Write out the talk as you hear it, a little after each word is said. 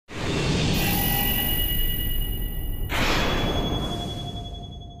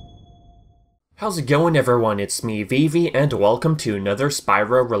How's it going everyone, it's me Vivi and welcome to another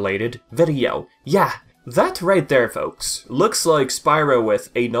Spyro related video. Yeah, that right there folks, looks like Spyro with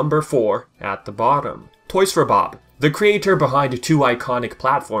a number 4 at the bottom. Toys for Bob, the creator behind two iconic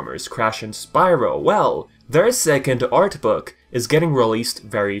platformers, Crash and Spyro, well, their second art book is getting released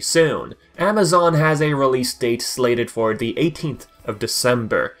very soon. Amazon has a release date slated for the 18th of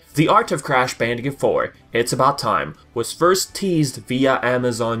December. The Art of Crash Bandicoot 4, It's About Time, was first teased via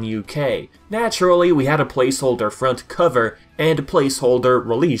Amazon UK. Naturally, we had a placeholder front cover and a placeholder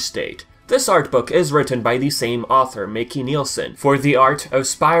release date. This art book is written by the same author, Mickey Nielsen, for the Art of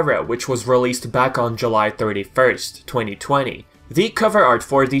Spyro, which was released back on July 31st, 2020. The cover art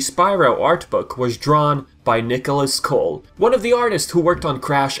for the Spyro art book was drawn by Nicholas Cole, one of the artists who worked on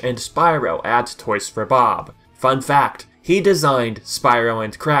Crash and Spyro at Toys for Bob. Fun fact, he designed Spyro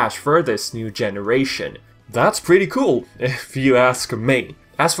and Crash for this new generation. That's pretty cool, if you ask me.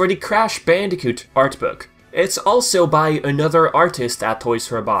 As for the Crash Bandicoot art book, it's also by another artist at Toys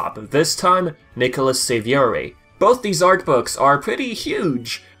for Bob, this time Nicholas Saviore. Both these art books are pretty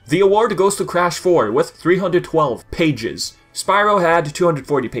huge. The award goes to Crash 4 with 312 pages. Spyro had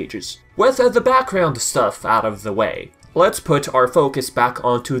 240 pages. With the background stuff out of the way, let's put our focus back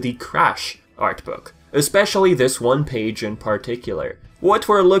onto the Crash art book, especially this one page in particular. What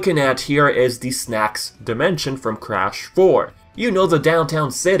we're looking at here is the snacks dimension from Crash 4. You know, the downtown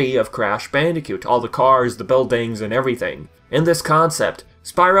city of Crash Bandicoot, all the cars, the buildings, and everything. In this concept,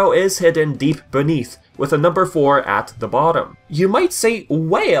 Spyro is hidden deep beneath, with a number 4 at the bottom. You might say,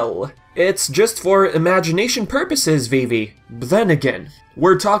 well, it's just for imagination purposes, Vivi. But then again,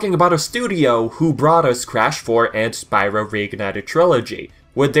 we're talking about a studio who brought us Crash 4 and Spyro Reignited Trilogy.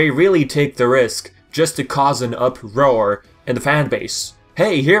 Would they really take the risk just to cause an uproar in the fanbase?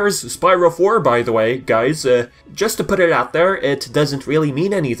 Hey, here's Spyro 4 by the way, guys. Just to put it out there, it doesn't really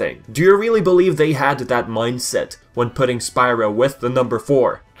mean anything. Do you really believe they had that mindset when putting Spyro with the number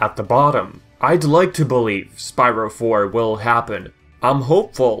 4 at the bottom? I'd like to believe Spyro 4 will happen. I'm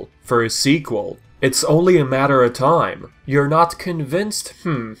hopeful for a sequel. It's only a matter of time. You're not convinced?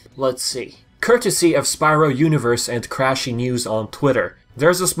 Let's see. Courtesy of Spyro Universe and Crashy News on Twitter,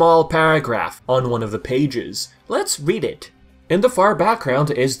 there's a small paragraph on one of the pages. Let's read it. In the far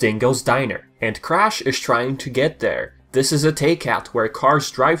background is Dingo's Diner, and Crash is trying to get there. This is a takeout where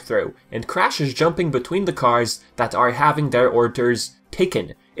cars drive through, and Crash is jumping between the cars that are having their orders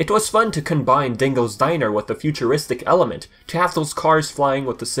taken. It was fun to combine Dingo's Diner with the futuristic element, to have those cars flying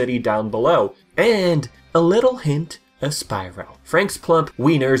with the city down below, and a little hint of Spyro. Frank's Plump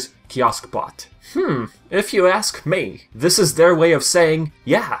Wiener's Kiosk Bot. If you ask me, this is their way of saying,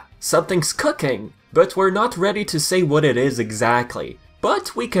 yeah, something's cooking. But we're not ready to say what it is exactly.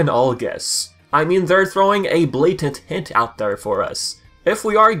 But we can all guess. I mean, they're throwing a blatant hint out there for us. If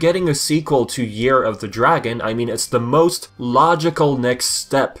we are getting a sequel to Year of the Dragon, I mean, it's the most logical next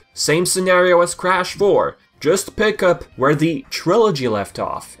step. Same scenario as Crash 4. Just pick up where the trilogy left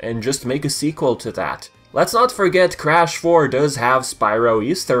off, and just make a sequel to that. Let's not forget Crash 4 does have Spyro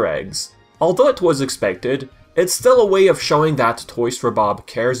Easter eggs. Although it was expected, it's still a way of showing that Toys for Bob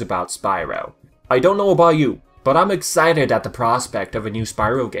cares about Spyro. I don't know about you, but I'm excited at the prospect of a new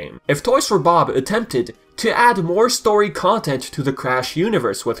Spyro game. If Toys for Bob attempted to add more story content to the Crash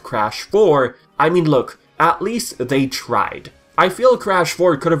universe with Crash 4, I mean look, at least they tried. I feel Crash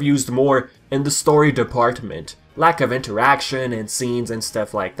 4 could have used more in the story department. Lack of interaction and scenes and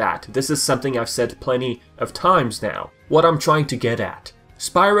stuff like that. This is something I've said plenty of times now. What I'm trying to get at.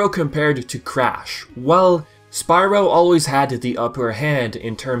 Spyro compared to Crash. Well, Spyro always had the upper hand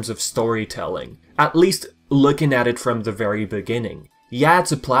in terms of storytelling, at least looking at it from the very beginning. Yeah,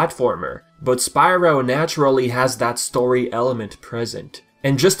 it's a platformer, but Spyro naturally has that story element present.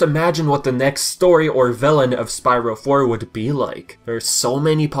 And just imagine what the next story or villain of Spyro 4 would be like. There's so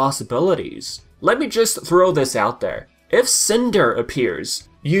many possibilities. Let me just throw this out there. If Cinder appears,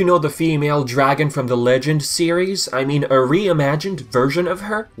 you know, the female dragon from the Legend series, I mean a reimagined version of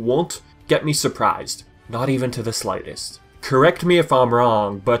her, won't get me surprised. Not even to the slightest. Correct me if I'm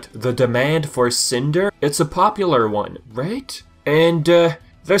wrong, but the demand for Cinder, it's a popular one, right? And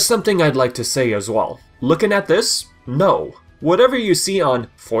there's something I'd like to say as well. Looking at this, no. Whatever you see on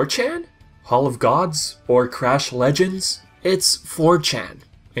 4chan, Hall of Gods, or Crash Legends, it's 4chan.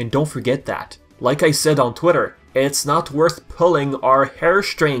 And don't forget that. Like I said on Twitter, it's not worth pulling our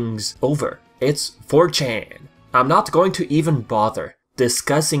hairstrings over. It's 4chan. I'm not going to even bother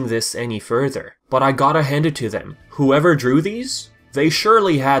discussing this any further. But I gotta hand it to them. Whoever drew these, they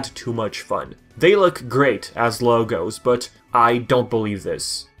surely had too much fun. They look great as logos, but I don't believe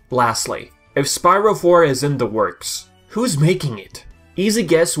this. Lastly, if Spyro 4 is in the works, who's making it? Easy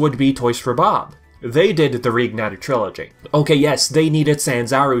guess would be Toys For Bob. They did the Reignited Trilogy. Okay, yes, they needed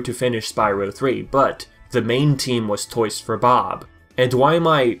Sanzaru to finish Spyro 3, but the main team was Toys For Bob. And why am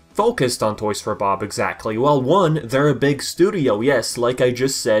I focused on Toys For Bob exactly? Well, one, they're a big studio, yes, like I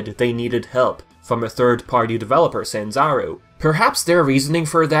just said, they needed help from a third-party developer, Sanzaru. Perhaps their reasoning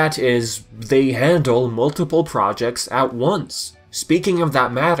for that is they handle multiple projects at once. Speaking of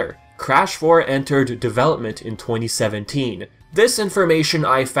that matter, Crash 4 entered development in 2017. This information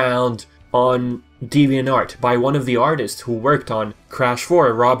I found on DeviantArt by one of the artists who worked on Crash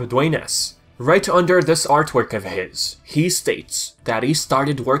 4, Rob Duenas. Right under this artwork of his, he states that he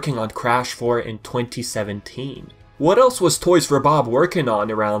started working on Crash 4 in 2017. What else was Toys For Bob working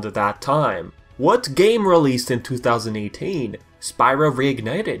on around that time? What game released in 2018? Spyro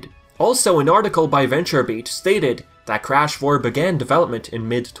Reignited. Also, an article by Venturebeat stated that Crash 4 began development in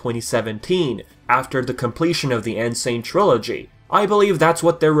mid-2017, after the completion of the Insane Trilogy. I believe that's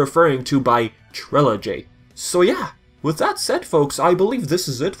what they're referring to by trilogy. So yeah, with that said folks, I believe this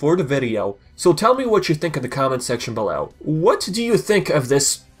is it for the video. So tell me what you think in the comment section below. What do you think of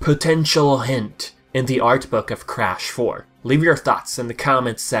this potential hint in the art book of Crash 4? Leave your thoughts in the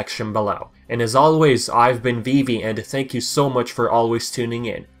comments section below. And as always, I've been Vivi, and thank you so much for always tuning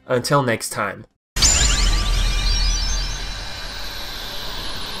in. Until next time.